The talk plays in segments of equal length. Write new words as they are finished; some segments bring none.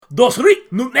dos, ri,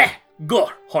 nune,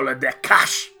 gor, holodeck,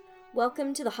 cash.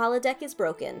 Welcome to The Holodeck is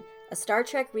Broken, a Star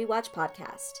Trek rewatch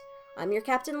podcast. I'm your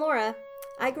Captain Laura.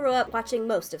 I grew up watching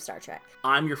most of Star Trek.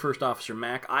 I'm your first officer,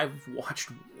 Mac. I've watched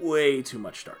way too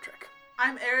much Star Trek.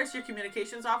 I'm Eris, your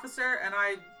communications officer, and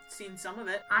I've seen some of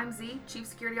it. I'm Z, chief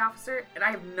security officer, and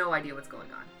I have no idea what's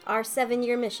going on. Our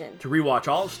 7-year mission. To rewatch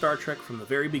all of Star Trek from the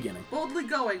very beginning. Boldly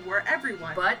going where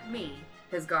everyone But me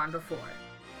has gone before.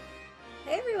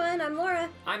 Hey everyone, I'm Laura.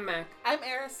 I'm Mac. I'm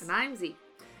Eris. And I'm Z.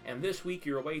 And this week,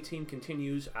 your away team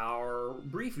continues our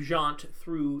brief jaunt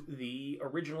through the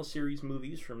original series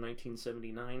movies from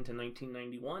 1979 to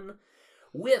 1991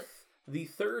 with the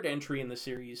third entry in the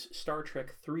series, Star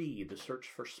Trek III, The Search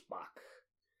for Spock.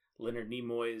 Leonard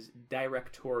Nimoy's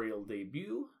directorial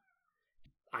debut.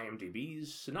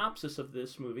 IMDb's synopsis of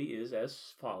this movie is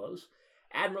as follows.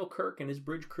 Admiral Kirk and his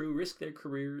bridge crew risk their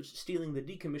careers stealing the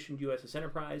decommissioned USS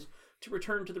Enterprise to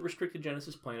return to the restricted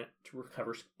Genesis planet to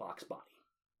recover Spock's body.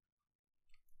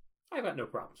 I've got no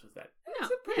problems with that. It's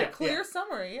a pretty clear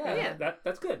summary, Yeah,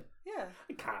 that's good. Yeah.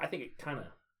 I think it kind of...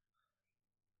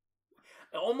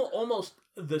 Almost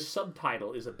the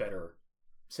subtitle is a better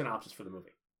synopsis for the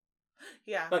movie.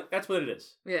 Yeah. Like, that's what it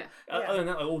is. Yeah. Other than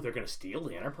that, they're going to steal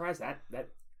the Enterprise?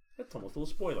 That's almost a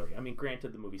little spoilery. I mean,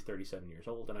 granted, the movie's 37 years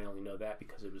old, and I only know that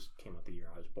because it came out the year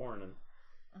I was born.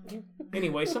 And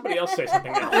anyway, somebody else say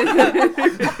something else.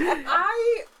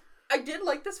 I did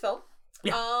like this film.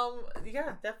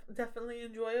 Yeah. Definitely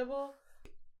enjoyable.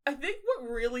 I think what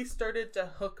really started to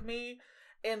hook me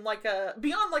in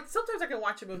beyond sometimes I can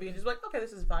watch a movie and just be like, okay,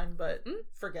 this is fine, but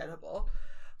forgettable.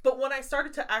 But when I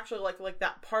started to actually like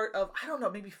that part of, I don't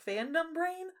know, maybe fandom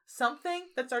brain, something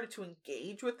that started to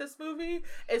engage with this movie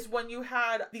is when you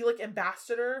had the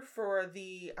ambassador for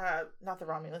the, not the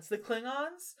Romulans, the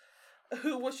Klingons,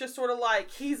 who was just sort of like,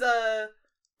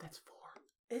 That's 4.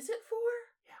 Is it 4?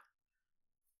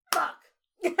 Yeah. Fuck.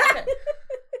 Okay.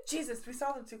 Jesus, we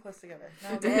saw them too close together.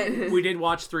 No, We did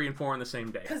watch 3 and 4 on the same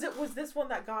day. because it was this one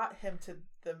that got him to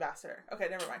the ambassador. Okay,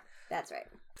 never mind. That's right.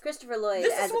 Christopher Lloyd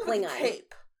This as is a one with Klingon. the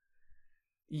cape.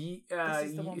 This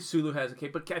is the one. Sulu has a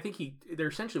cape, but I think they're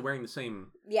essentially wearing the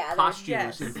same Yeah, costumes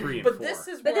yes. in 3 and But 4. this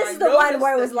is But where this I is the one noticed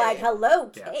where it the was like, cape.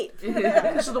 hello, Yeah. cape.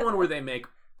 This is the one where they make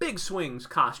big swings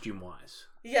costume-wise.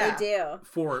 Yeah. They do.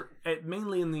 For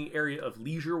mainly in the area of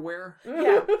leisure wear.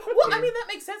 Yeah. Well, I mean that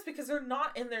makes sense because they're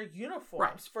not in their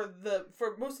uniforms Right.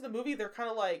 for most of the movie. They're kind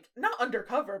of not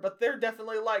undercover, but they're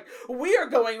definitely we are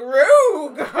going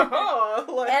rogue.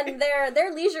 And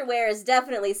their leisure wear is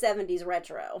definitely 70s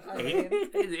retro. I mean,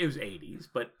 It was 80s,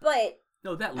 but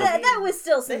no, that looked... That was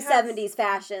still some They had 70s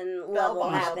fashion level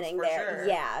bottoms happening for there. sure.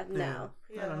 Yeah, no.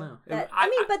 I don't know.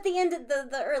 But the end of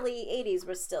the early 80s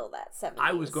was still that 70s.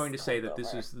 I was going to say that holdover.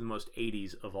 this is the most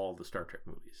 80s of all the Star Trek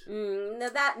movies.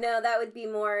 That would be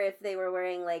more if they were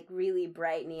wearing really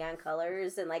bright neon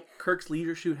colors and Kirk's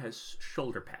leisure suit has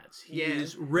shoulder pads. He Yeah.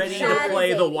 is ready That to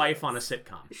play is the 80s. wife on a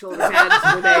sitcom Shoulder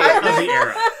pads were there. of the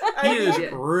era. He is Yeah.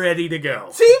 ready to go.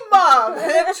 Team Mom,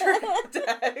 hit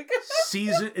deck.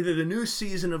 The new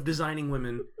season of Designing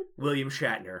Women, William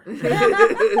Shatner. Oh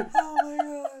my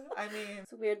god! I mean,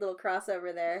 it's a weird little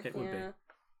crossover there. It would be.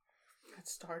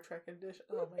 it's Star Trek edition.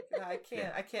 Oh my god! I can't.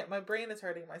 Yeah. I can't. My brain is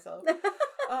hurting myself. And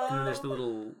then there's the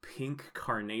little pink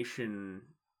carnation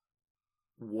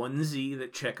onesie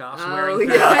that Chekhov's Oh, wearing.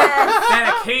 yeah.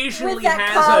 That occasionally With that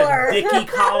has collar. a dicky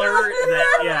collar.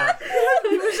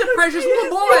 He was a precious little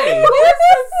boy.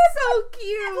 So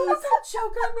cute. What was that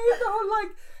joke I made though?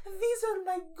 These are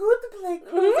my good play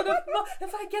clothes, and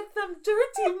if I get them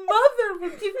dirty, Mother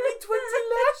will give me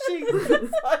 20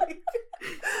 lashings.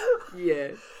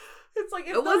 Yeah. It's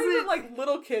It not wasn't- even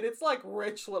little kid. It's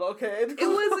rich little kid.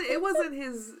 It wasn't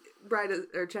his brightest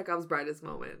or Chekhov's brightest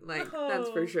moment. That's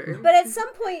for sure. But at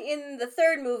some point in the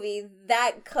third movie,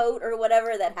 that coat or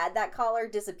whatever that had that collar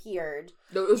disappeared.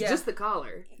 No, it was Yeah. just the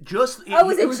collar. Was it just the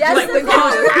it was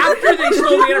collar? after they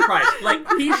stole the Enterprise.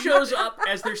 He shows up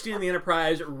as they're stealing the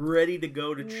Enterprise, ready to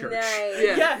go to church. Nice.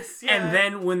 Yeah. Yes. Yeah. And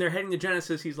then when they're heading to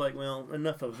Genesis, he's like, well,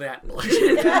 enough of that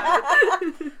bullshit.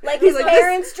 His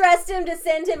parents dressed him to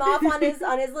send him off on his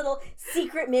little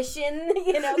secret mission,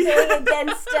 going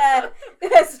against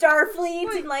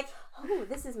Starfleet. And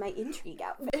this is my intrigue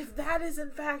outfit. if that is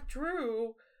in fact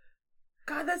true,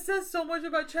 God, that says so much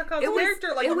about Chekhov's It was- character.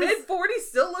 it was- mid-40s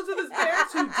still lives with his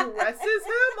parents who dresses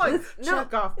him No.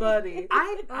 Chekhov, buddy.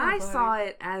 I buddy. saw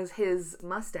it as his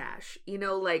mustache.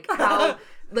 How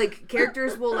like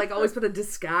characters will like always put a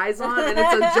disguise on, and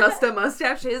it's just a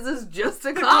mustache. His is just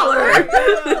a collar. Is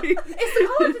the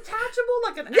collar detachable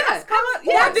like an ass collar?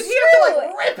 Yeah, Or did he have to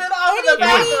like rip it off in the It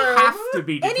bathroom? would have to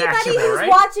be detachable, Anybody who's right?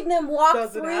 watching them walk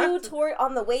Doesn't through have to. toward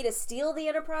on the way to steal the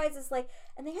Enterprise is like,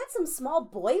 and they had some small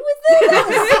boy with them? That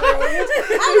was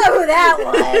strange. I don't know who that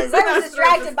was. I was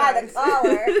distracted by the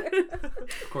collar.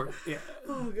 Of course, yeah.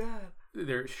 Oh god.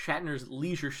 There's Shatner's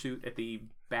leisure suit at the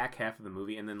back half of the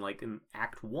movie, and then like in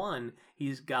Act 1,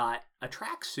 he's got a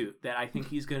tracksuit that I think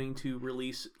he's going to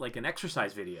release like an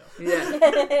exercise video. Yeah.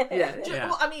 Yeah.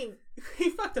 Well, I mean, he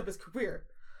fucked up his career.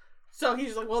 So he's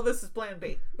just like, well, this is plan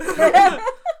B.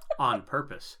 On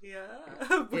purpose. Yeah.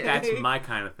 That's my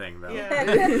kind of thing, though. Yeah.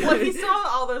 Well, he saw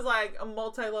all those like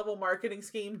multi-level marketing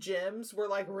scheme gyms were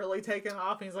like really taking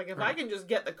off. And he's like, if I can just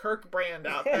get the Kirk brand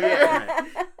out there,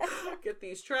 Right. get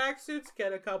these tracksuits,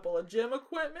 get a couple of gym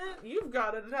equipment, you've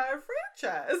got an entire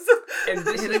franchise. And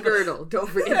this And is a girdle. Don't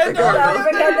forget And the a girdle. Don't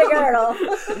forget the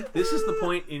girdle. This is the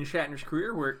point in Shatner's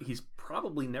career where he's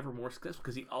probably never more successful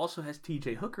because he also has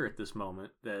T.J. Hooker at this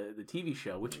moment, the TV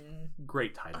show, which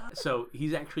great title. So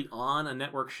he's actually on a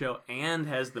network show and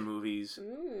has the movies.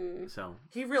 So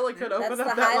He really could open That's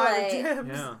up the that highlight. line of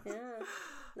gyms. yeah,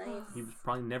 Yeah. Nice. he was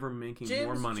probably never making Jim's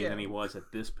more money than he Jim. was at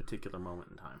this particular moment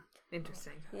in time.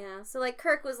 Interesting. Yeah, so like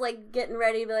Kirk was like getting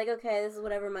ready to be like, okay, this is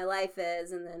whatever my life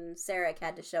is, and then Sarek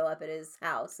had to show up at his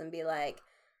house and be like,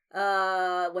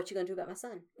 what you gonna do about my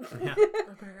son? Yeah.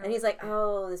 And he's like,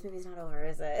 oh, this movie's not over,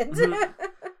 is it?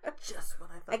 Just when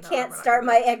I thought I no, can't we're not start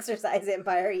gonna- my exercise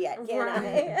empire yet, can I?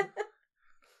 Right.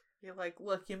 You're like,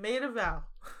 look, you made a vow.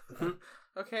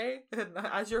 Okay? And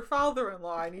as your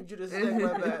father-in-law, I need you to stick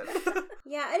with it.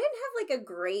 Yeah, I didn't have like a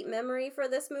great memory for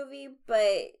this movie,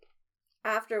 but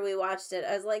after we watched it,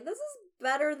 I was like, this is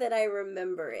better than I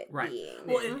remember it Right. being.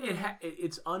 Well,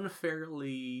 it's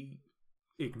unfairly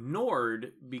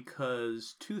ignored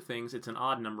because two things. It's an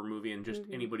odd number movie, and just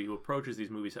anybody who approaches these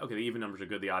movies, okay, the even numbers are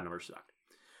good, the odd numbers suck.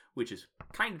 Which is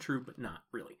kind of true, but not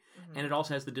really. And it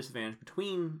also has the disadvantage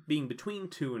being between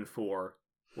 2 and 4.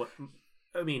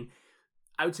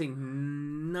 I would say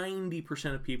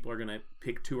 90% of people are going to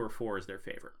pick 2 or 4 as their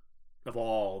favorite of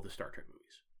all the Star Trek movies.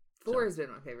 4 has been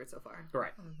my favorite so far.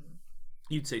 Right. Mm-hmm.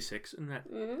 You'd say 6, and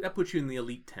that puts you in the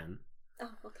elite 10. Oh,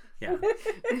 okay. Yeah.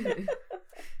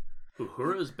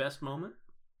 Uhura's best moment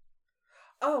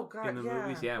Oh, God, in the yeah.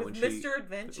 movies, yeah, with when Mr.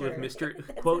 Adventure. with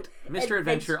Mr. quote Mr.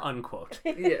 Adventure unquote.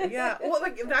 Yeah. Yeah, well,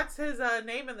 like, that's his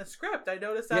name in the script. I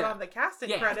noticed that Yeah. on the casting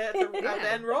Yeah. credit at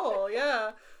the end roll,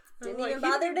 yeah. Didn't Like, even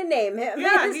bother to name him.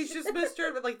 Yeah, he's just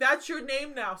Mr. Like, that's your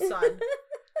name now, son.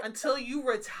 Until you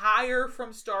retire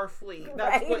from Starfleet.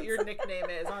 That's what Right. your nickname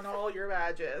is on all your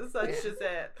badges. That's just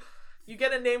it. You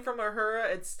get a name from Uhura,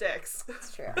 it sticks.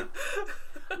 It's true.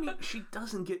 I mean, she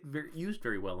doesn't get used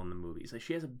very well in the movies. Like,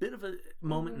 she has a bit of a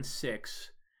moment in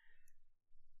 6,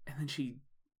 and then She's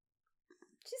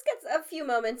got a few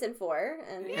moments in 4.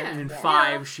 And and in yeah.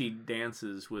 5 she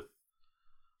dances with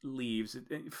leaves.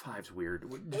 5's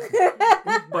weird. Just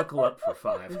buckle up for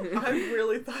 5. I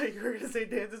really thought you were going to say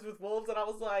Dances with Wolves, and I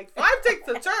was like, 5 takes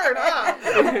a turn,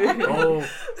 huh?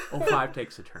 Oh, 5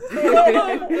 takes a turn.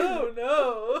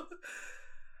 No.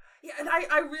 Yeah, and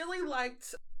I really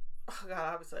liked, oh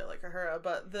God, obviously I like Uhura,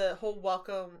 but the whole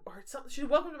welcome, or something, she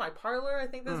welcome to my parlor, I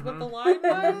think that's what the line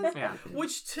was. Yeah.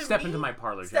 Which to Step me, into my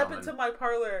parlor, step gentlemen. into my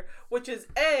parlor, which is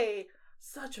A,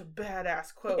 such a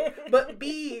badass quote, but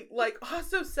B, like,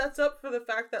 also sets up for the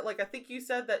fact that, like, I think you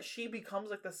said that she becomes,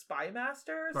 like, the spy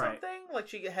master or Right. something, like,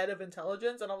 she head of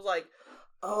intelligence, and I was like,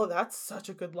 oh, that's such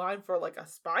a good line for, like, a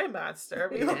spy master.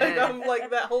 I mean, like, I'm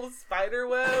like, that whole spider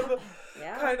web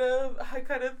Yeah. kind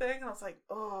of thing, and I was like,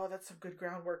 oh, that's some good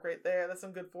groundwork right there, that's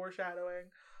some good foreshadowing.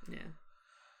 Yeah.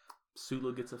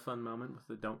 Sulu gets a fun moment with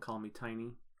the "Don't call me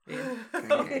tiny."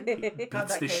 God, He beats that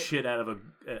the cape. shit out of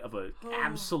a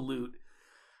absolute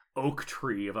oak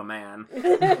tree of a man.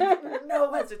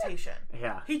 No hesitation.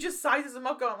 Yeah. He just sizes him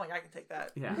up, going like, I can take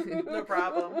that. Yeah. No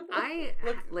problem. I,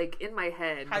 like, in my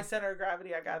head... High center of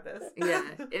gravity, I got this. Yeah,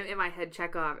 in my head,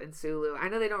 Chekhov and Sulu. I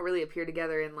know they don't really appear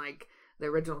together in, like, the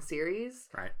original series.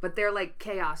 Right. But they're, like,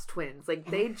 chaos twins. Like,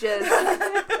 they just...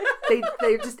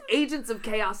 they're just agents of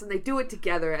chaos, and they do it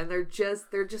together, and they're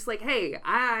just like, hey,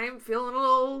 I'm feeling a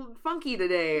little funky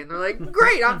today. And they're like,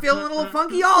 great, I'm feeling a little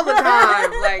funky all the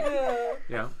time. Like,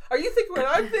 Yeah. Are you thinking what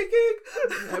I'm thinking?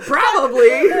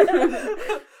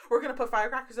 probably. We're gonna put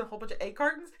firecrackers in a whole bunch of egg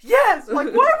cartons? Yes!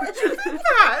 Like, why would you think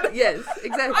that? Yes,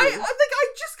 exactly. I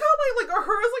just got my, like,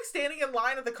 Uhura's, like, standing in in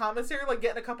line at the commissary, like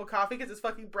getting a cup of coffee because it's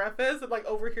fucking breakfast, and like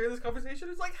overhear this conversation.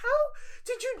 It's like, how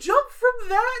did you jump from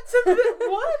that to the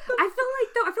what?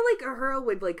 I feel like Uhura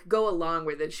would like go along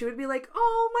with it. She would be like,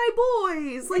 "Oh, my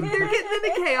boys, like they're getting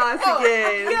into chaos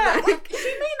again." Yeah, Like, like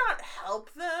she may not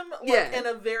help them like in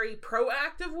a very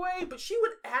proactive way, but she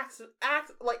would act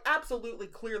like absolutely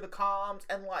clear the comms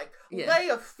and like lay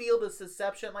a field of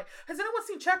deception. Like, has anyone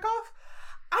seen Chekhov?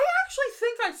 I actually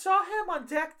think I saw him on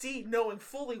deck D, knowing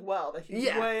fully well that he's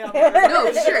way on the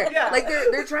no, sure. Yeah. Like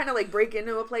they're trying to like break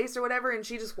into a place or whatever, and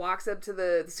she just walks up to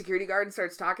the security guard and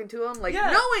starts talking to him, like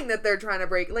knowing that they're trying to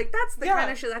break. Like that's the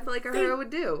kind of shit I feel like Uhura would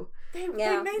do. They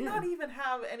may not even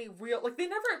have any real, like, they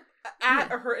never add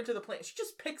her into the plane. She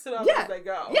just picks it up as they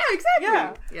go. Yeah,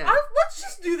 exactly. Yeah. Let's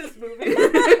just do this movie.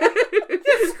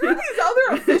 Screw these other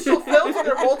official films with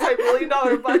their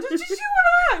multi-million-dollar budgets. Just you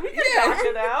and I. We can knock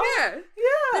it out. Yeah.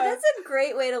 But that's a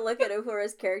great way to look at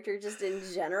Uhura's character just in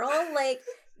general. Like,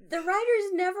 the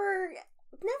writers never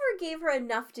gave her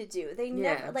enough to do. They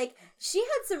never, like, she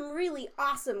had some really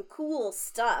awesome, cool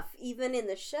stuff, even in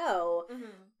the show,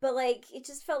 but, like, it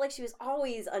just felt like she was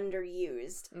always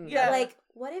underused. Yeah. Like,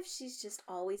 what if she's just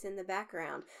always in the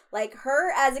background? Like,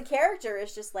 her as a character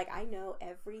is just like, I know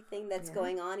everything that's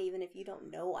going on, even if you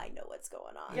don't know I know what's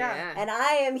going on. Yeah. And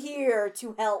I am here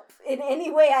to help in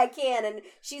any way I can, and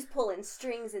she's pulling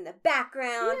strings in the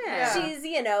background. Yeah. She's,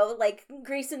 like,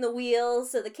 greasing the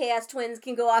wheels so the Chaos Twins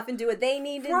can go off and do what they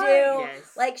need to do.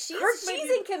 Yes. Like, she's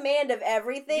in command of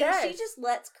everything. Yes. She just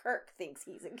lets Kirk thinks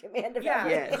he's in command of Yeah.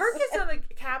 everything. Kirk is a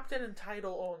captain and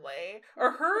title only. Or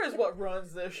her is what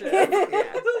runs this ship. Like,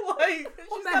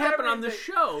 Well, that happened on the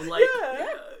show. Like,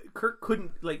 Kirk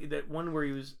couldn't, like, that one where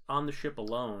he was on the ship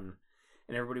alone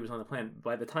and everybody was on the planet.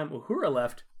 By the time Uhura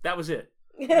left, that was it.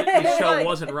 The show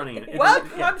wasn't running.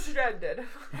 I'm stranded.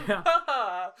 Yeah.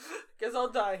 Guess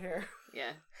I'll die here.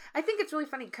 Yeah. I think it's really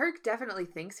funny. Kirk definitely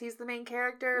thinks he's the main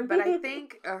character, but I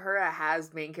think Uhura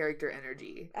has main character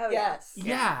energy. Oh, yes.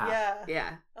 Yeah.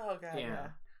 Yeah. Oh, God, yeah.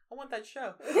 I want that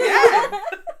show. Yeah.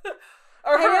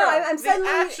 Or I know, I'm the suddenly...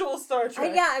 actual Star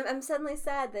Trek. I'm suddenly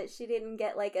sad that she didn't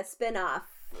get, like, a spin-off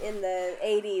in the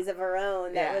 80s of her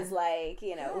own that was like,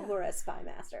 Uhura Spy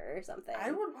Master or something. I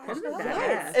would watch Wouldn't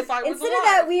that. that If I was Instead alive. of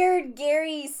that weird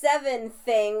Gary 7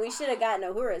 thing, we should have gotten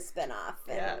Uhura's spin-off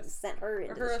and sent her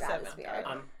into Uhura the 7, stratosphere.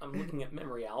 I'm looking at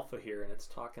Memory Alpha here, and it's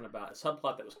talking about a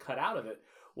subplot that was cut out of it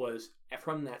was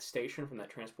from that station, from that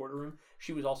transporter room,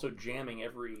 she was also jamming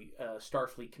every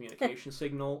Starfleet communication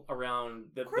signal around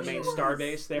the main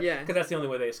starbase there. Yeah. Because that's the only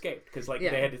way they escaped. Because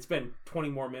they had to spend 20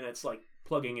 more minutes, like,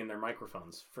 plugging in their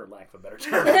microphones, for lack of a better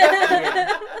term.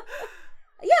 Yeah,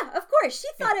 of course. She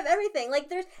thought of everything. Like,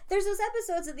 there's those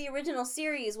episodes of the original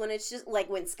series when it's just, like,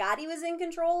 when Scotty was in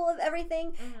control of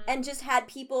everything and just had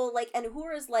people, like, and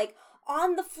Uhura's, like,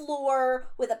 on the floor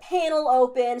with a panel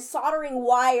open, soldering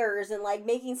wires and, like,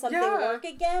 making something work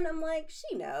again. I'm like,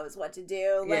 she knows what to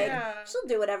do. Like, she'll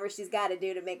do whatever she's got to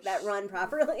do to make that run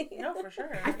properly. No, for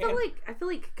sure. I feel like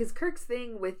because Kirk's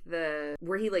thing with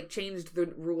where he like changed the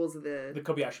rules of the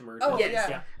Kobayashi merge. Oh, yes.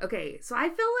 yeah. Okay, so I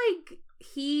feel like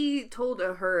he told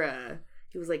Uhura,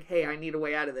 he was like, "Hey, I need a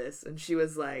way out of this," and she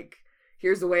was like,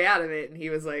 "Here's the way out of it," and he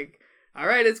was like, "All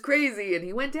right, it's crazy," and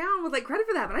he went down with like credit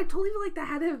for that, but I totally feel like that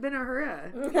had to have been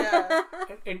Uhura. Yeah.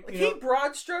 And He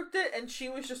broad stroked it, and she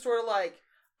was just sort of like,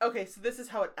 okay, so this is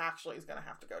how it actually is going to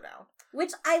have to go down.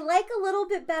 Which I like a little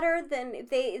bit better than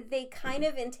they kind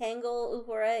of entangle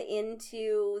Uhura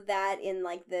into that in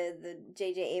like the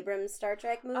J.J. Abrams Star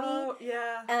Trek movie. Oh,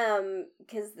 yeah.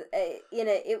 Because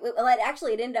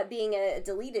it ended up being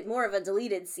more of a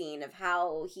deleted scene of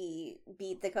how he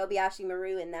beat the Kobayashi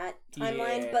Maru in that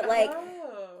timeline. Yeah. But like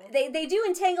they do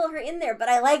entangle her in there, but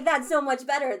I like that so much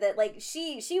better that like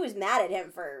she was mad at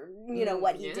him for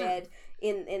what he did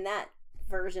in that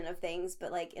version of things, but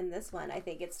like in this one I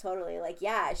think it's totally like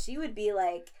she would be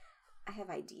like, I have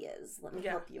ideas, let me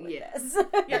help you with this.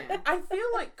 I feel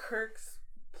like Kirk's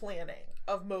planning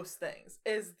of most things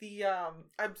is the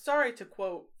I'm sorry to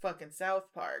quote fucking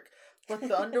South Park, but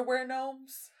the underwear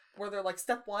gnomes where they're like,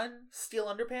 step 1 steal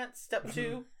underpants, step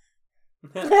 2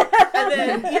 and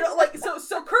then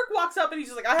so Kirk walks up and he's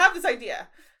just like, I have this idea,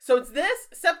 so it's this,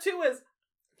 step 2 is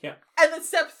and then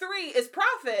step 3 is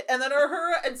profit, and then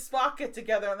Uhura and Spock get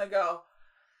together and they go,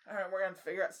 all right, we're gonna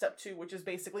figure out step 2, which is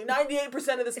basically 98%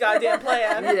 of this goddamn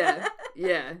plan.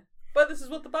 Yeah. But this is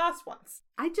what the boss wants.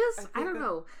 I don't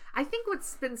know. I think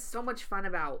what's been so much fun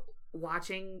about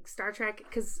watching Star Trek,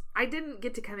 because I didn't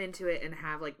get to come into it and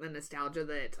have like the nostalgia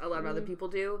that a lot of other people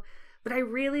do, but I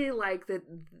really like that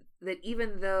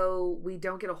even though we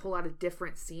don't get a whole lot of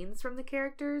different scenes from the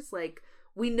characters, like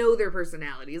we know their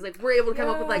personalities. Like, we're able to come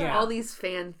up with, like, all these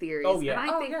fan theories. Oh, yeah.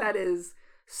 And I think that is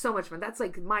so much fun. That's,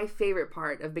 like, my favorite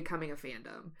part of becoming a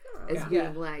fandom. Is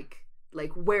being, like,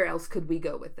 where else could we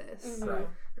go with this? Right.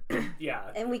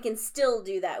 Yeah. And we can still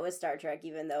do that with Star Trek,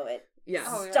 even though it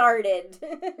Yeah. started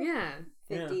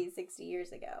 60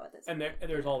 years ago. At this and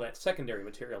there's all that secondary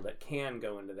material that can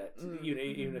go into that.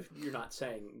 Even if you're not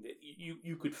saying that,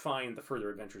 you could find the further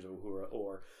adventures of Uhura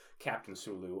or Captain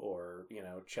Sulu or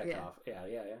Chekhov. Yeah.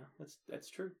 That's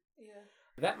true. Yeah.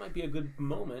 That might be a good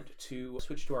moment to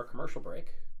switch to our commercial break,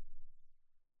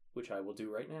 which I will do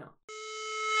right now.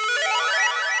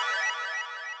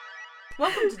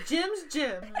 Welcome to Jim's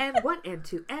Gym. And 1 and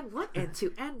 2 and 1 and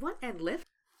 2 and 1 and lift.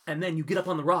 And then you get up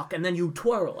on the rock, and then you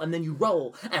twirl, and then you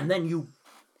roll, and then you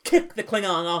kick the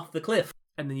Klingon off the cliff,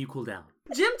 and then you cool down.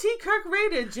 Jim T. Kirk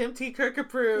rated. Jim T. Kirk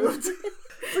approved.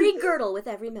 Free girdle with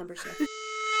every membership.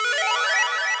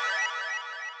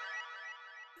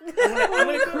 I'm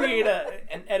going to create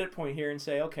an edit point here and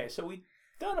say, okay, so we've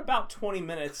done about 20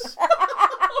 minutes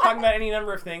talking about any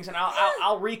number of things, and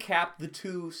I'll recap the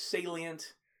 2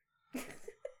 salient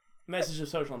messages of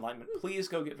social enlightenment. Please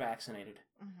go get vaccinated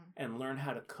and learn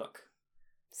how to cook.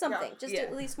 Something. Just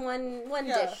at least one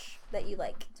dish that you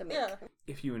like to make. Yeah.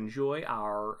 If you enjoy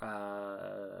our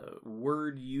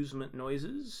word usement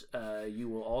noises, you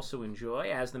will also enjoy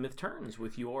As the Myth Turns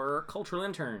with your cultural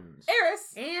interns.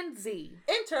 Eris. And Z.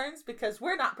 Interns, because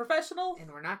we're not professional. And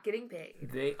we're not getting paid.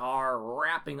 They are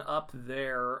wrapping up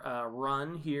their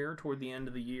run here toward the end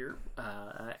of the year,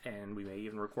 and we may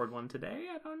even record one today.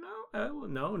 I don't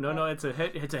know. No. It's a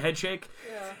head shake.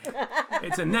 Yeah.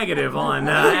 It's a negative on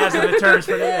As the Myth Turns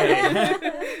for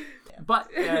today. But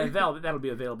that'll be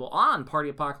available on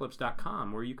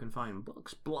partyapocalypse.com, where you can find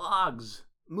books, blogs,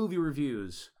 movie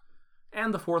reviews,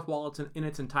 and the Fourth Wall in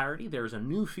its entirety. There's a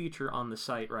new feature on the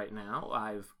site right now.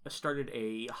 I've started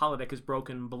a Holodeck is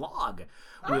Broken blog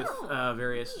with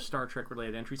various Star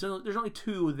Trek-related entries. So there's only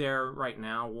 2 there right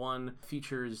now. One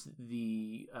features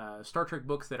the Star Trek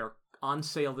books that are on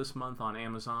sale this month on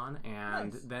Amazon,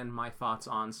 and then my thoughts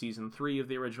on Season 3 of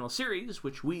the original series,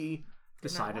 which we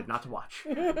decided not to watch.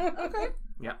 Okay.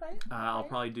 Yeah. I'll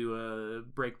probably do a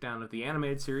breakdown of the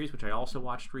animated series, which I also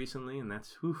watched recently, and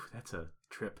that's a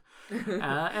trip.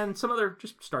 And some other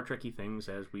just Star Trek-y things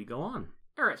as we go on.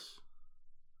 Eris,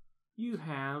 you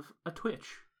have a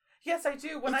Twitch. Yes, I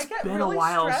do. When It's I get been really a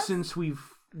while stressed, since we've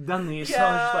done these. So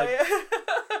I'm just like,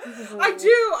 I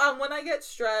do. When I get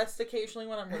stressed, occasionally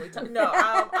when I'm really tired. No,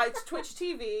 it's Twitch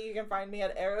TV. You can find me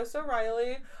at Eris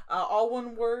O'Reilly. All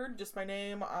one word, just my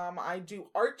name. I do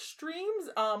art streams.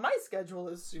 My schedule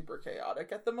is super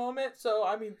chaotic at the moment, so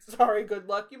I mean, sorry, good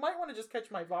luck. You might want to just catch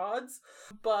my VODs,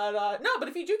 but but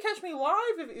if you do catch me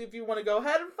live, if you want to go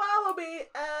ahead and follow me,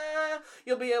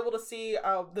 you'll be able to see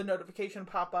the notification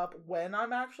pop up when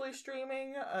I'm actually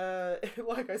streaming.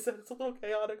 Like I said, it's a little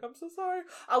chaotic. I'm so sorry.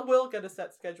 I will get a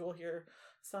set schedule here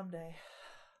someday.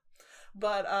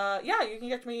 But you can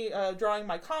get me drawing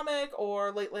my comic,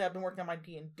 or lately I've been working on my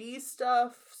D&D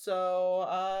stuff,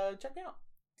 so check me out.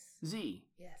 Z,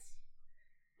 Yes.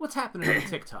 what's happening on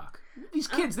TikTok? These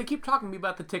kids, they keep talking to me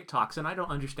about the TikToks, and I don't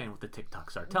understand what the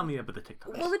TikToks are. Tell me about the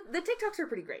TikToks. Well, the TikToks are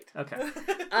pretty great. Okay.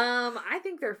 I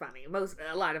think they're funny. A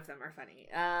lot of them are funny.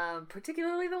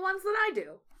 Particularly the ones that I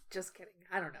do. Just kidding.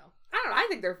 I don't know. I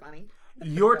think they're funny.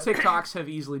 Your TikToks have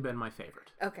easily been my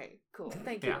favorite. Okay, cool.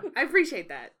 Thank you. Yeah. I appreciate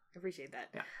that.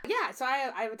 Yeah. So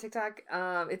I have a TikTok.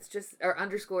 It's just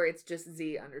 _ it's just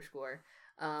Z _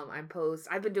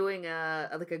 I've been doing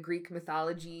a Greek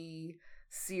mythology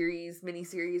mini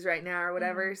series right now or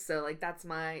whatever. So like that's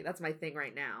my thing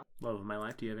right now. Love of my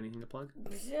life. Do you have anything to plug?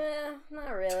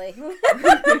 Not really.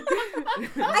 I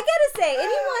gotta say,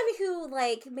 anyone who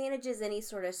manages any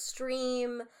sort of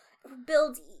stream,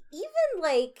 builds even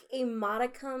a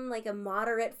modicum, a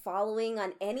moderate following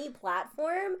on any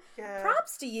platform,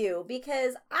 props to you,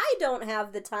 because I don't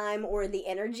have the time or the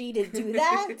energy to do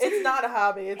that. It's not a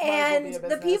hobby. It's and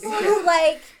the people who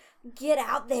get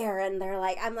out there and they're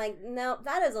I'm no,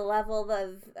 that is a level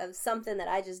of something that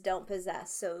I just don't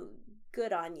possess. So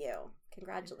good on you.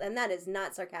 Congratulations. And that is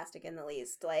not sarcastic in the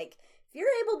least. If you're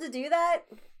able to do that,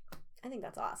 I think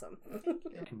that's awesome.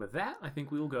 And with that, I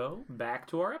think we'll go back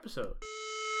to our episode.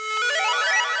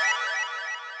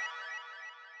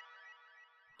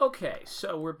 Okay,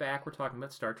 so we're back. We're talking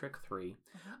about Star Trek 3.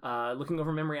 Looking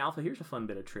over Memory Alpha, here's a fun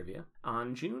bit of trivia.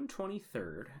 On June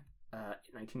 23rd,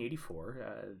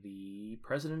 1984, the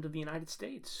President of the United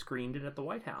States screened it at the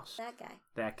White House.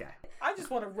 That guy. I just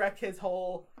want to wreck his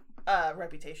whole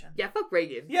reputation. Yeah, fuck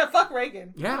Reagan. Yeah, fuck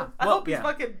Reagan. Yeah. I hope he's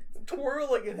fucking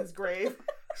twirling in his grave.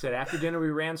 Said after dinner we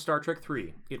ran Star Trek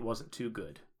 3. It wasn't too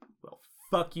good. Well,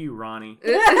 fuck you, Ronnie.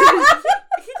 He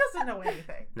doesn't know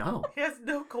anything. No. He has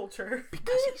no culture.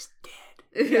 Because he's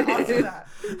dead. Yeah, I'll do that.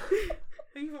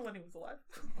 Even when he was alive.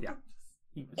 Yeah.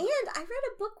 And I read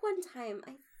a book one time.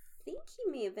 I think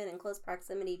he may have been in close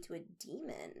proximity to a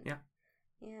demon. Yeah.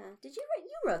 Yeah. Did you write?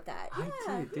 You wrote that. I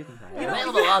Yeah. did, didn't I? You know,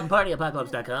 Available on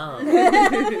partyapocalypse.com.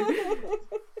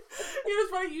 You know,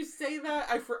 it's funny you say that.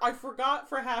 I forgot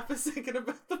for half a second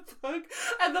about the book,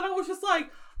 and then I was just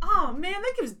like, "Oh man,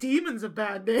 that gives demons a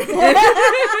bad name." I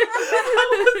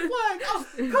was like, "Oh,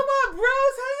 come on,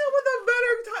 bros, hang out with a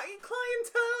better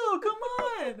clientele. Come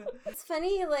on." It's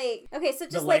funny, like, okay, so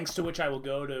The just like, lengths to which I will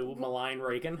go to malign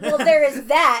Reagan. well, there is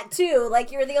that too.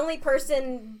 Like, you're the only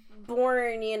person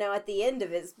born, at the end of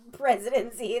his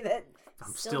presidency that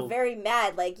I'm still very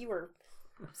mad. Like, you were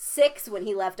 6 when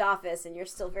he left office, and you're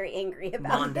still very angry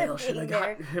about him being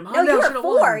there. No, you were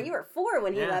 4. You were 4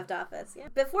 when he left office. Yeah.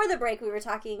 Before the break, we were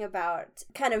talking about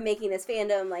kind of making this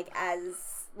fandom like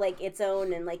as like its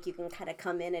own, and like you can kind of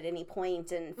come in at any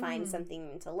point and find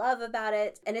something to love about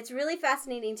it. And it's really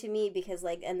fascinating to me because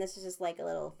like, and this is just like a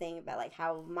little thing about like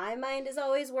how my mind has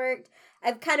always worked.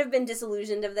 I've kind of been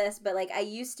disillusioned of this, but like I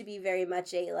used to be very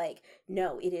much a like,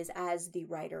 no, it is as the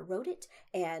writer wrote it,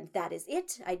 and that is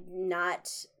it. I'm not,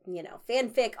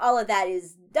 fanfic, all of that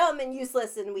is dumb and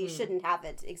useless, and we shouldn't have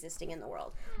it existing in the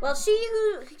world. Well, she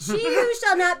who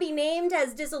shall not be named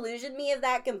has disillusioned me of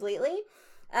that completely.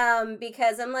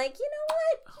 Because I'm like, you know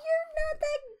what? You're not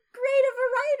that great of a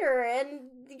writer,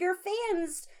 and your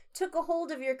fans took a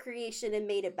hold of your creation and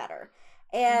made it better.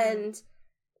 And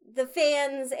the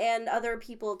fans and other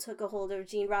people took a hold of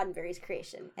Gene Roddenberry's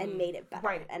creation and made it better.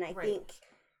 Right, and I right. think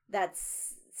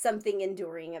that's something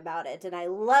enduring about it. And I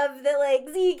love that, like,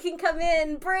 Z can come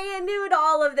in brand new to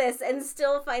all of this and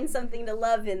still find something to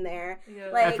love in there. Yeah.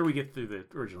 Like, After we get through the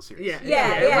original series.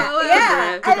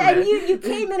 Yeah. And you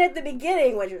came in at the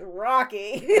beginning, which was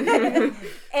rocky.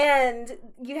 And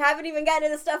you haven't even gotten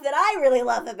to the stuff that I really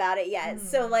love about it yet.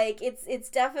 So, like, it's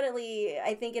definitely,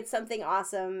 I think it's something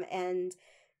awesome. And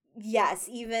yes,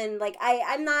 even, like,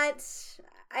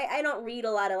 I don't read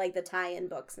a lot of like the tie-in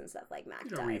books and stuff like Mac You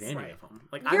does. don't read any of them.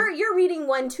 Like You're reading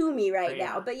one to me right Yeah.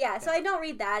 now, but so I don't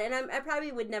read that, and I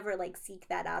probably would never like seek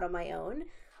that out on my own.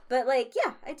 But like,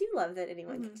 yeah, I do love that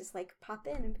anyone can just like pop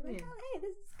in and be like, oh hey,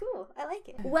 this is cool, I like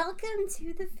it. Welcome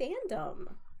to the fandom.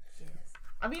 Yes.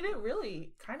 I mean, it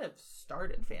really kind of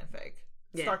started fanfic.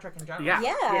 Yeah. Star Trek in general. Yeah.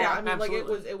 Yeah. I mean,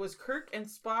 absolutely. like it was Kirk and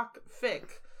Spock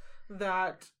fic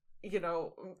that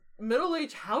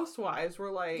middle-aged housewives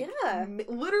were like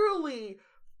literally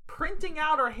printing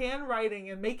out our handwriting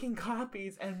and making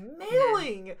copies and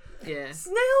mailing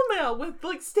snail mail with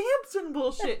like stamps and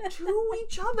bullshit to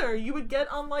each other. You would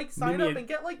get on like sign up and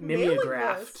get like mailing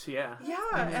lists. Yeah.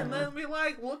 And then be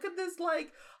like, look at this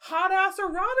like hot ass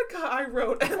erotica I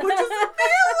wrote, and would just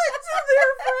mail it to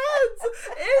their friends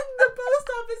in the post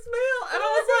office mail. And I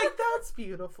was like, that's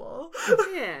beautiful.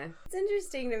 Yeah. It's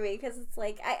interesting to me because it's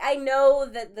like I know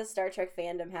that the Star Trek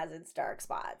fandom has its dark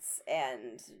spots,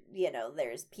 and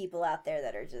there's people out there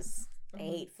that are just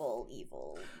hateful,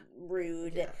 evil,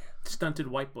 rude, Stunted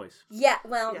white boys. Yeah,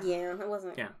 well, it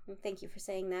wasn't. Yeah. Thank you for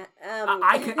saying that.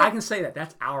 I can say that.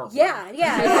 That's our point.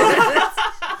 Yeah.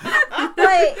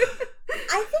 But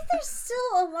I think there's still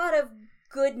a lot of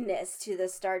goodness to the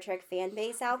Star Trek fan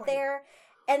base out there,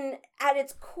 and at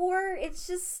its core, it's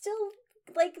just still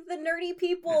like the nerdy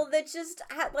people that just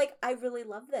like, I really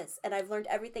love this, and I've learned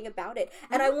everything about it,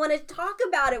 and I want to talk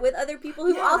about it with other people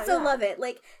who also love it.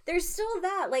 Like, there's still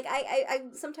that. Like, I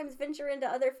sometimes venture into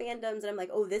other fandoms, and I'm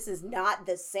like, oh, this is not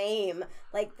the same.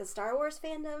 Like, the Star Wars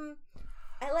fandom,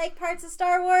 I like parts of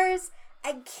Star Wars.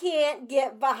 I can't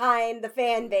get behind the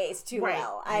fan base too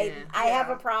well. I have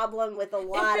a problem with a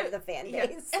lot of the fan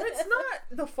base. And it's not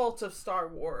the fault of Star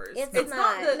Wars. It's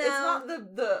not not. It's not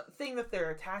the thing that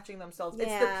they're attaching themselves. It's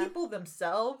the people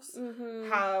themselves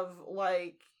have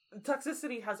like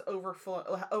toxicity has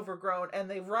overgrown, and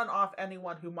they've run off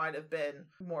anyone who might have been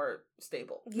more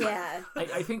stable. Yeah.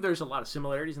 I think there's a lot of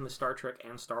similarities in the Star Trek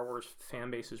and Star Wars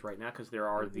fan bases right now, because there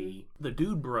are the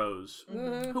dude bros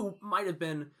who might have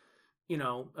been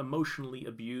emotionally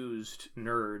abused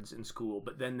nerds in school,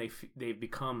 but then they've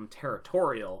become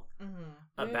territorial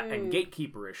about and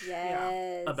gatekeeperish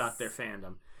about their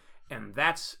fandom, and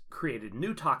that's created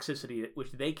new toxicity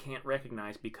which they can't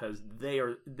recognize because they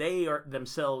are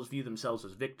themselves view themselves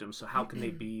as victims. So how can they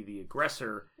be the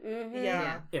aggressor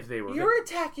if they were You're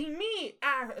attacking me?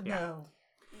 No.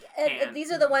 And-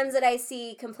 these are the ones that I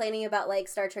see complaining about like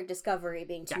Star Trek Discovery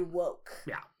being too woke.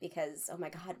 Yeah. Because oh my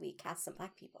god, we cast some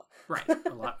black people. Right.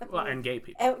 A lot, well, and gay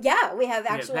people. And yeah, we have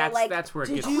actual that's where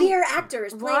it gets queer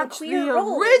actors playing Watch queer the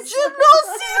roles. original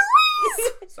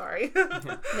series. Sorry.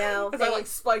 No, Because I they- like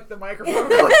spiked the microphone.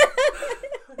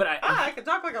 But I can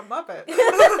talk like a Muppet.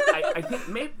 I think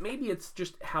maybe it's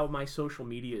just how my social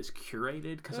media is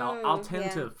curated, because I'll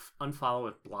tend to unfollow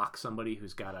and block somebody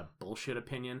who's got a bullshit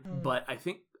opinion. But I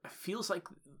think it feels like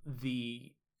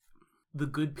the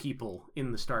good people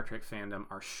in the Star Trek fandom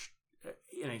are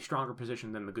in a stronger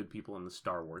position than the good people in the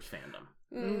Star Wars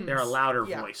fandom. They're a louder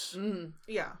voice.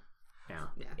 Yeah. Yeah.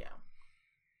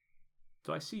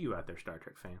 So I see you out there, Star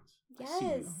Trek fans. I see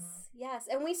you. Yes,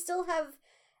 and we still have.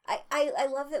 I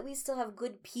love that we still have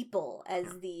good people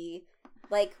as the,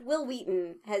 like, Will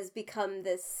Wheaton has become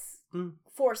this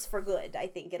force for good, I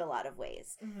think, in a lot of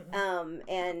ways.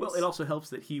 And well, it also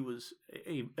helps that he was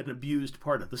an abused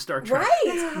part of the Star Trek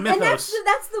mythos. mythos. And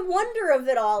that's the wonder of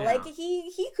it all. Yeah. Like,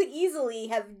 he could easily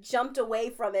have jumped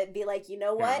away from it and be like, you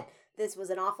know what? This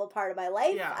was an awful part of my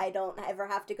life. Yeah. I don't ever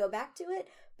have to go back to it.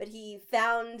 But he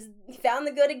found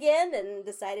the good again and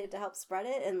decided to help spread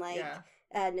it. And, like...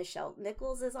 Nichelle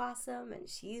Nichols is awesome, and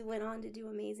she went on to do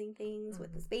amazing things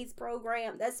with the space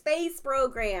program. The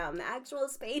actual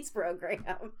space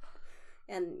program.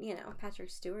 And, you know, Patrick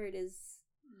Stewart is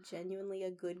genuinely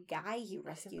a good guy. He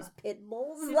rescues pit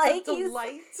bulls. He's like, a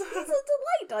delight. He's a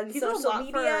delight on He's social a lot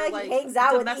media. for, like, he hangs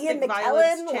out with domestic Ian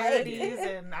violence McKellen. charities Like,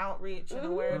 and outreach and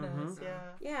awareness.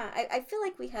 yeah, I feel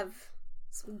like we have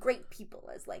some great people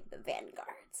as, like, the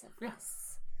vanguards of this.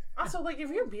 Also, like, if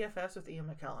you're BFFs with Ian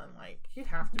McKellen, like, you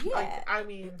have to be. Yeah. Like, I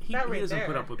mean, He that right doesn't there.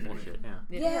 put up with bullshit.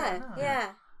 Yeah.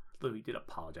 Though he did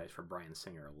apologize for Bryan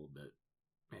Singer a little bit.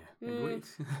 Yeah.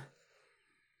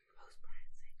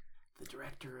 The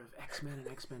director of X-Men and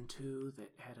X-Men 2 that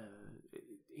had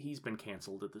he's been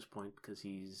canceled at this point because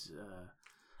he's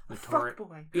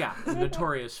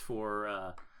notorious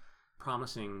for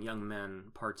promising young men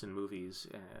parts in movies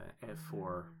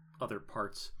for other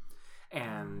parts,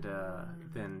 and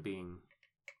then being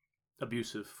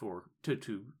abusive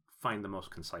to find the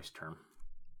most concise term.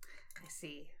 I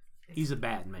see. He's a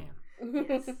bad man.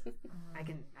 Yes. I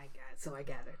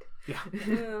gathered.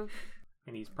 Yeah.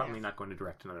 And he's probably not going to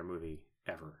direct another movie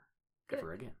ever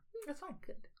again. That's fine.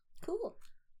 Good. Cool.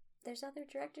 There's other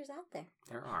directors out there.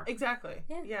 There are. Exactly.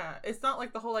 Yeah. Yeah. It's not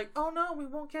like the whole, like, oh no, we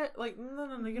won't get, like,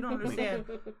 no, you don't understand.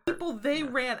 People they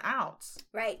ran out.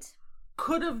 Right.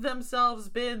 Could have themselves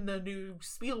been the new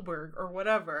Spielberg or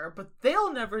whatever, but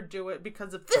they'll never do it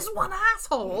because of this one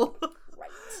asshole. Right.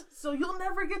 So you'll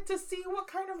never get to see what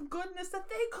kind of goodness that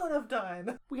they could have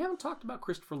done. We haven't talked about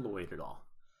Christopher Lloyd at all.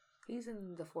 He's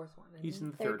in the fourth one. He's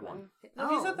in the third one. No,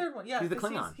 he's the third one. Yeah, He's the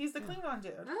 'cause Klingon. He's the Klingon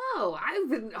dude. Oh, I've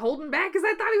been holding back because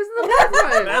I thought he was in the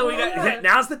fourth one. Well,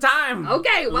 now's the time.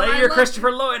 Okay, well, lay your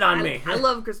Christopher Lloyd on me. I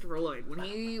love Christopher Lloyd. When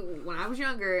I was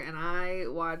younger and I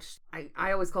watched,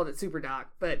 I always called it Super Doc,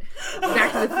 but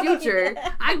Back to the Future,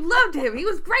 I loved him. He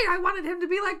was great. I wanted him to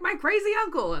be like my crazy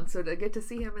uncle, and so to get to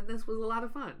see him in this was a lot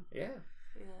of fun. Yeah.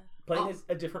 Playing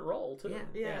a different role too.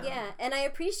 Yeah, and I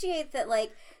appreciate that,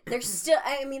 like, there's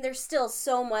still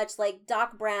so much, like,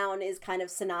 Doc Brown is kind of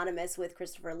synonymous with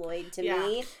Christopher Lloyd to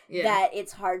me that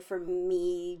it's hard for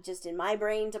me just in my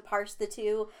brain to parse the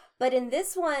two. But in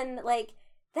this one, like,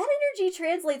 that energy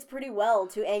translates pretty well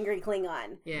to Angry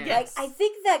Klingon. Yeah. Like, I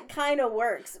think that kind of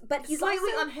works. But he's slightly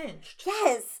also unhinged.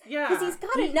 Yes. Yeah. Because he's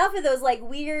got enough of those, like,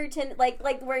 weird, like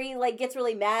where he, like, gets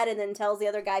really mad and then tells the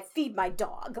other guy, feed my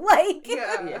dog. Like.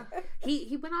 Yeah.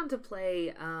 He went on to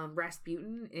play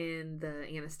Rasputin in the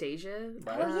Anastasia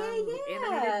yeah.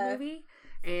 animated movie.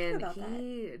 And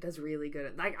he does really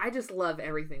good. Like, I just love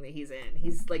everything that he's in.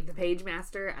 He's like the Page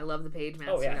Master. I love the Page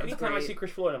Master. Oh yeah. That was Anytime I great. see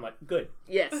Christopher Lloyd, I'm like, good.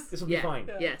 Yes. This will be fine.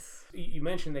 Yeah. Yes. You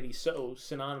mentioned that he's so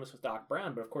synonymous with Doc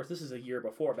Brown, but of course this is a year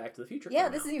before Back to the Future. Yeah,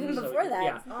 came this out. is even So, before that.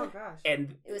 Yeah. Oh gosh.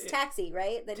 And It was Taxi,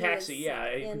 right? That Taxi, he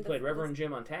was he played Reverend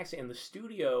Jim on Taxi, and the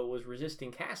studio was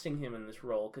resisting casting him in this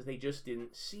role because they just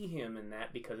didn't see him in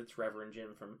that because it's Reverend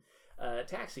Jim from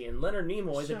Taxi. And Leonard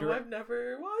Nimoy, the director. I've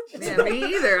never watched. Yeah, me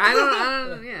either. I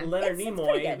don't. Yeah. Leonard It's pretty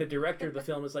Nimoy, good. the director of the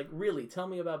film, is like, really, tell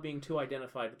me about being too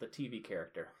identified with the TV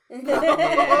character.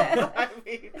 I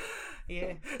mean,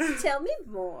 yeah. Tell me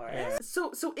more. Yeah.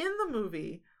 So in the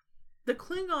movie, the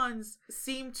Klingons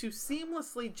seem to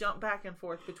seamlessly jump back and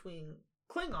forth between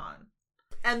Klingon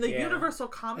and the universal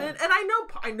comment. And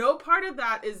I know part of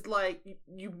that is like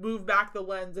you move back the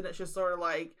lens and it's just sort of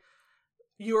like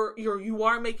you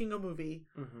are making a movie.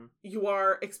 Mm-hmm. You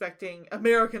are expecting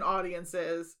American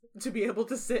audiences to be able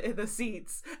to sit in the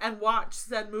seats and watch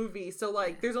said movie. So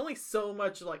like, there's only so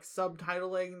much like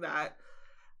subtitling that,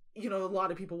 you know, a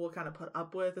lot of people will kind of put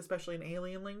up with, especially in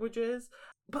alien languages.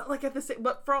 But like at the same,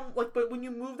 but when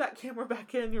you move that camera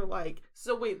back in, you're like,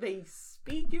 so wait, they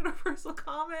speak Universal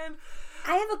Common?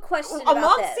 I have a question about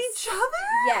amongst this. each other?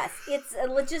 Yes, it's a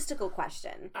logistical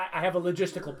question. I have a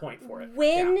logistical point for it.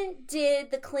 When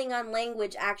did the Klingon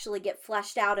language actually get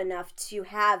fleshed out enough to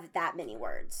have that many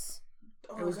words?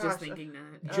 I was just thinking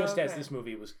that. Just as Okay. this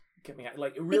movie was coming out,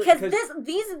 like really, Because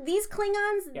these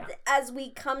Klingons, Yeah. as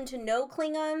we come to know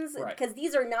Klingons, Right. because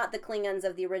these are not the Klingons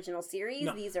of the original series.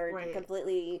 No. These are Right.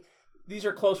 completely these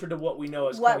are closer to what we know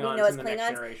as what Klingons we know as in the Next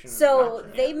Klingons. Generation. So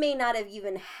Yeah. they may not have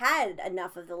even had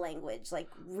enough of the language like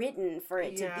written for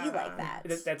it to be Yeah. like that.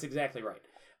 That's exactly right.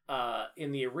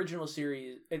 In the original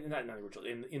series, not the original,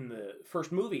 in the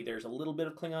first movie, there's a little bit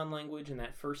of Klingon language in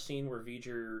that first scene where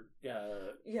V'ger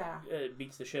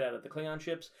beats the shit out of the Klingon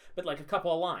ships, but like a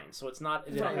couple of lines. So it's not,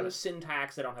 they don't have a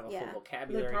syntax, they don't have a full Yeah. They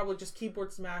vocabulary. probably just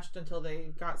keyboard smashed until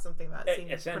they got something that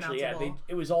seemed Essentially, pronounceable.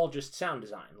 it was all just sound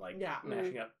design, like Yeah.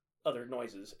 mashing up other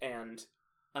noises. And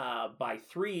by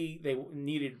 3, they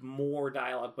needed more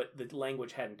dialogue, but the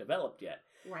language hadn't developed yet.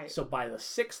 Right. So by the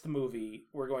 6th movie,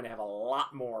 we're going to have a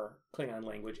lot more Klingon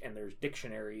language, and there's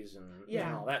dictionaries and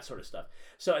all that sort of stuff.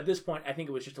 So at this point, I think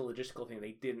it was just a logistical thing.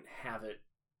 They didn't have it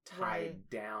tied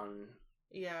down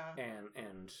Yeah.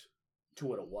 and to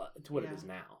what it was, to what it is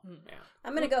now. Yeah.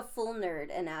 I'm gonna go full nerd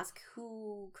and ask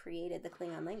who created the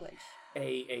Klingon language.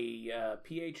 A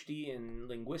PhD in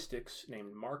linguistics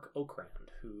named Mark Okrand,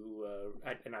 who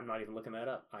and I'm not even looking that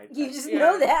up. You just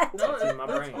know that. No, That's in my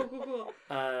that's brain. cool.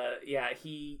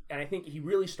 I think he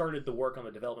really started the work on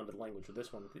the development of the language with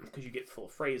this one, because you get full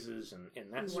phrases and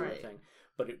that sort of Right. thing,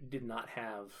 but it did not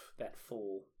have that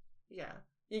full. Yeah.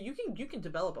 Yeah, you can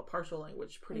develop a partial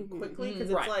language pretty Mhm. quickly,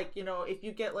 because Right. it's like, you know, if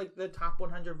you get like the top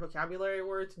 100 vocabulary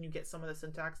words and you get some of the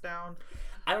syntax down.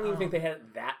 I don't even think they had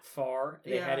it that far.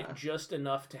 They had it Yeah. just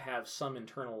enough to have some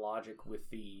internal logic with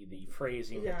the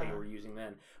phrasing that they Yeah. were using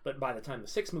then. But by the time the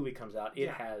 6th movie comes out, it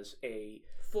has a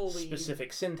Fully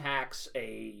specific syntax,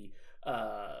 a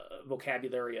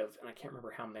vocabulary of, and I can't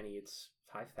remember how many. It's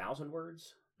 5,000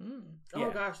 words. Oh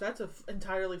Yeah. gosh, that's a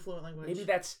entirely fluent language. Maybe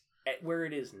that's at where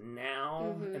it is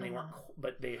now, and they weren't.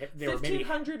 But they were maybe.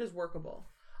 1,500 is workable.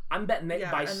 I'm betting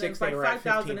that by and then 6 by they were at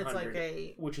 5,000 1,500, it's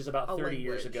like which is about a 30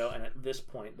 years language. ago, and at this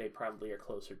point they probably are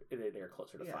closer. They're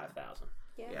closer to 5,000.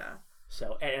 Yeah.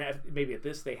 So, and maybe at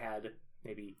this they had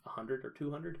maybe 100 or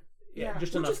 200. Yeah,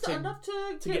 just Well, enough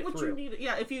to to get get what through. you need.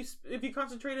 Yeah, if you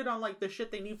concentrated on like the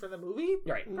shit they need for the movie,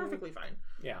 Right. perfectly fine.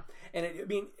 Yeah, and I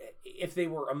mean, if they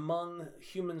were among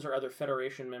humans or other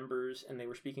Federation members and they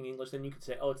were speaking English, then you could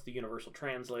say, "Oh, it's the universal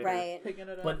translator." Right. Picking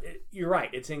it up. But you're right;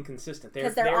 it's inconsistent.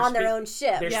 Because they're on their own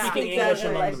ship. They're Yeah, speaking exactly. English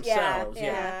among themselves.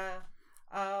 Yeah.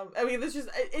 I mean, this just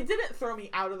it didn't throw me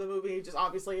out of the movie. It just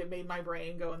obviously it made my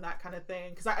brain go and that kind of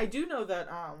thing. Because I do know that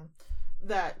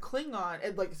that Klingon,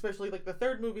 and like especially like the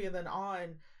third movie and then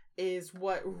on, is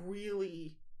what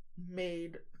really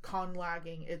made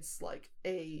conlagging it's like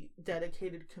a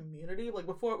dedicated community. Like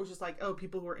before it was just like, oh,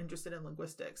 people who are interested in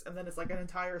linguistics, and then it's like an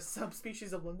entire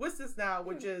subspecies of linguistics now,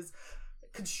 which is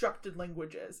constructed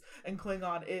languages. And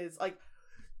Klingon is like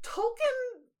Tolkien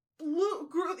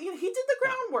he did the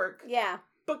groundwork. Yeah.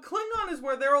 But Klingon is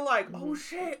where they're like, oh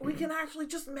shit, we can actually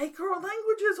just make our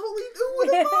languages. Holy, what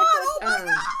is on? Oh my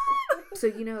god! So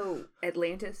you know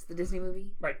Atlantis, the Disney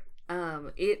movie? Right.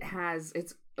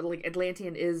 It's like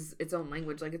Atlantean is its own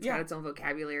language. Like it's got its own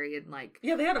vocabulary and like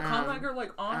Yeah, they had a conlagger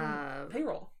like on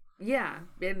payroll. Yeah,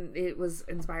 and it was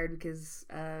inspired because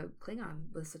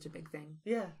Klingon was such a big thing.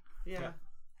 Yeah.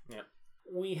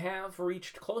 We have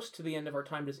reached close to the end of our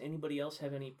time. Does anybody else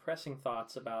have any pressing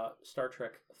thoughts about Star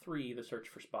Trek III, The Search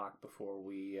for Spock, before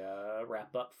we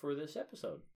wrap up for this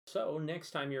episode? So,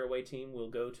 next time you're away, team, we'll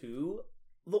go to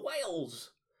The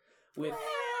Whales with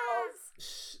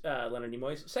Leonard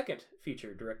Nimoy's second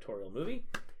feature directorial movie,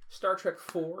 Star Trek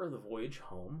IV, The Voyage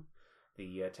Home.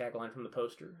 The tagline from the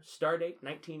poster, Stardate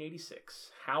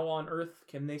 1986. How on earth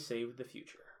can they save the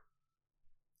future?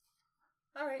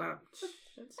 All right.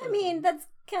 I mean, that's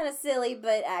kind of silly,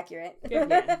 but accurate. yeah,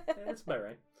 that's about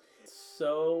right.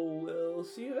 So we'll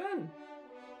see you then.